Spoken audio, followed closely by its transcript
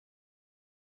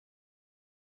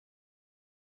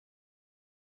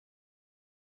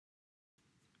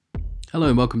Hello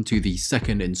and welcome to the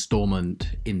second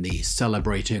installment in the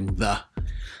Celebrating the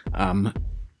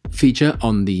feature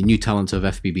on the New Talent of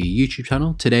FBB YouTube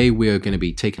channel. Today we are going to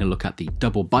be taking a look at the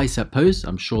double bicep pose.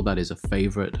 I'm sure that is a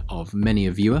favorite of many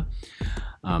a viewer.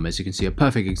 As you can see, a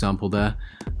perfect example there.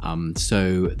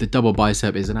 So the double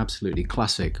bicep is an absolutely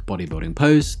classic bodybuilding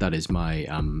pose. That is my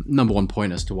number one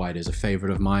point as to why it is a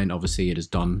favorite of mine. Obviously, it is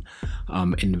done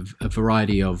in a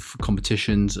variety of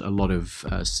competitions. A lot of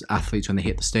athletes, when they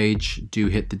hit the stage, do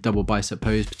hit the double bicep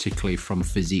pose, particularly from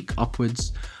physique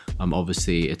upwards.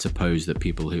 Obviously, it's a pose that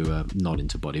people who are not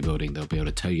into bodybuilding, they'll be able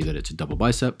to tell you that it's a double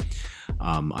bicep.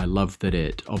 I love that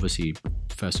it obviously,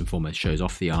 first and foremost, shows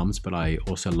off the arms, but I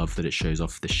also love that it shows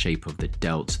off the shape of the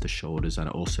delts, the shoulders, and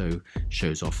it also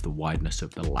shows off the wideness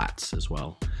of the lats as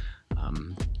well.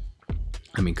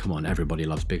 I mean, come on, everybody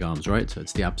loves big arms, right? So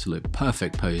it's the absolute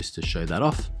perfect pose to show that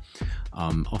off.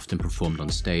 Often performed on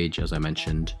stage, as I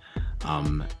mentioned,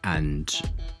 and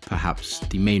perhaps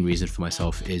the main reason for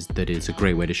myself is that it's a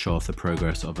great way to show off the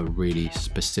progress of a really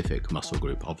specific muscle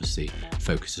group. Obviously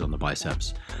focuses on the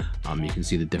biceps. You can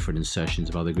see the different insertions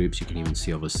of other groups. You can even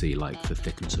see obviously like the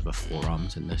thickness of a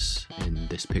forearms in this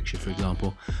picture, for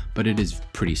example, but it is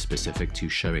pretty specific to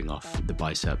showing off the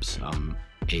biceps,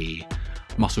 a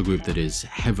muscle group that is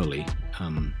heavily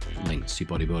linked to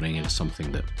bodybuilding. It is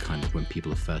something that kind of, when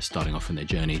people are first starting off in their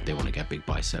journey, they want to get big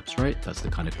biceps, right? That's the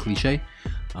kind of cliche.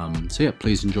 So yeah,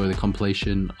 please enjoy the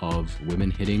compilation of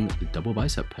women hitting the double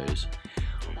bicep pose.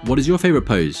 What is your favorite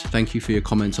pose? Thank you for your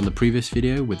comments on the previous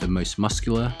video with the most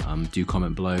muscular. Do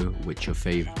comment below which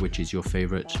is your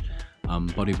favorite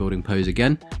bodybuilding pose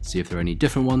again. See if there are any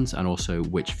different ones, and also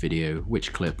which video,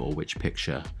 which clip, or which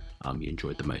picture you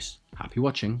enjoyed the most. Happy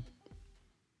watching.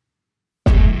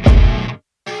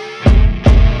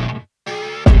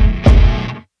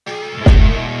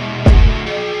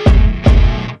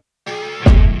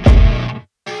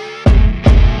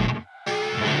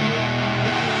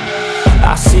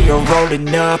 I see her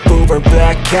rolling up, Uber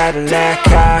black Cadillac,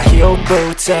 high heel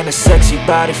boots and a sexy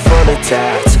body full of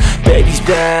tats. Baby's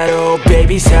bad, oh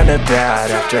baby's hella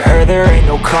bad. After her there ain't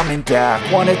no coming back.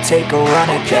 Wanna take a run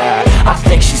at that. I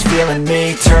think she's feeling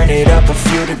me, turn it up a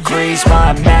few degrees.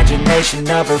 My imagination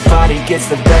of her body gets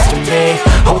the best of me.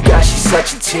 Oh gosh, she's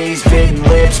such a tease, big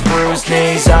lips, bruised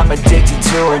knees. I'm addicted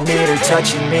to her, need her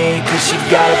touching me, cause she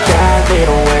got a bad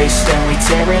little waist. And we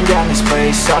tearing down this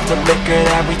place, off the liquor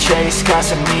that we chase.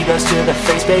 Casamigos to the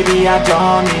face, baby, I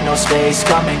don't need no space.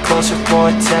 Coming closer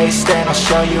for a taste, and I'll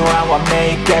show you how I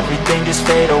make everything just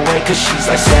fade away. Cause she's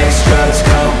like sex, drugs,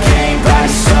 cocaine, body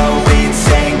so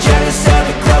insane. Jealous of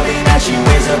the clothing that she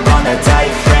wears up on that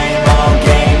tight frame. All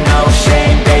game, no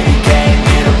shame, baby came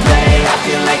here to play. I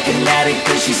feel like an addict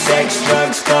cause she's sex,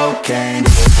 drugs, cocaine.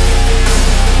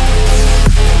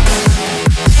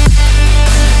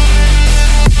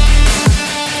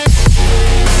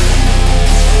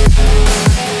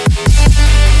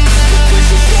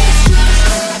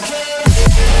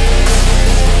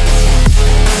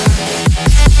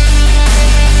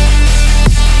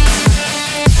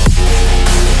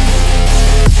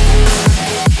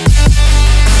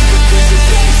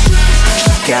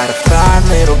 Got a fine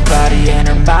little body and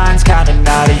her mind's kinda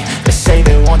naughty. They say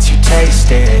that once you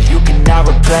taste it, you cannot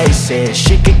replace it.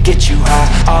 She could get you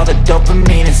high, all the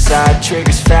dopamine inside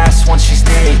triggers fast once she's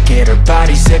naked. Her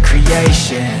body's a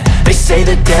creation. They say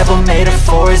the devil made her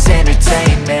for his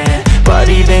entertainment, but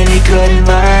even he couldn't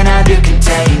learn how to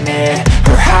contain it.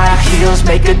 Her high heels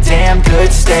make a damn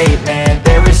good statement.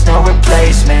 There is no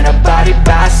replacement, a body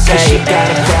by Satan. She got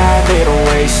a bad little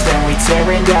waist, and we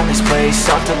tearing down this place.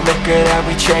 Off the liquor that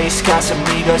we chase,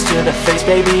 Casamigos to the face,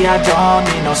 baby, I don't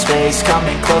need no space.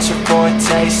 Coming closer for a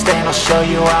taste, and I'll show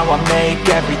you how I make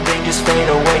everything just fade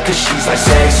away. Cause she's like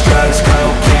sex, drugs,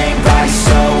 cocaine, body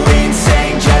so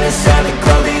insane. Jealous of the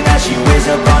clothing that she wears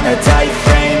up on a tight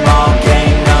frame. All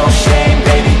game, no shame,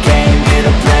 baby came here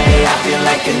to play. I feel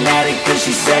like an addict cause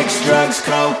she's sex, drugs,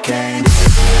 cocaine.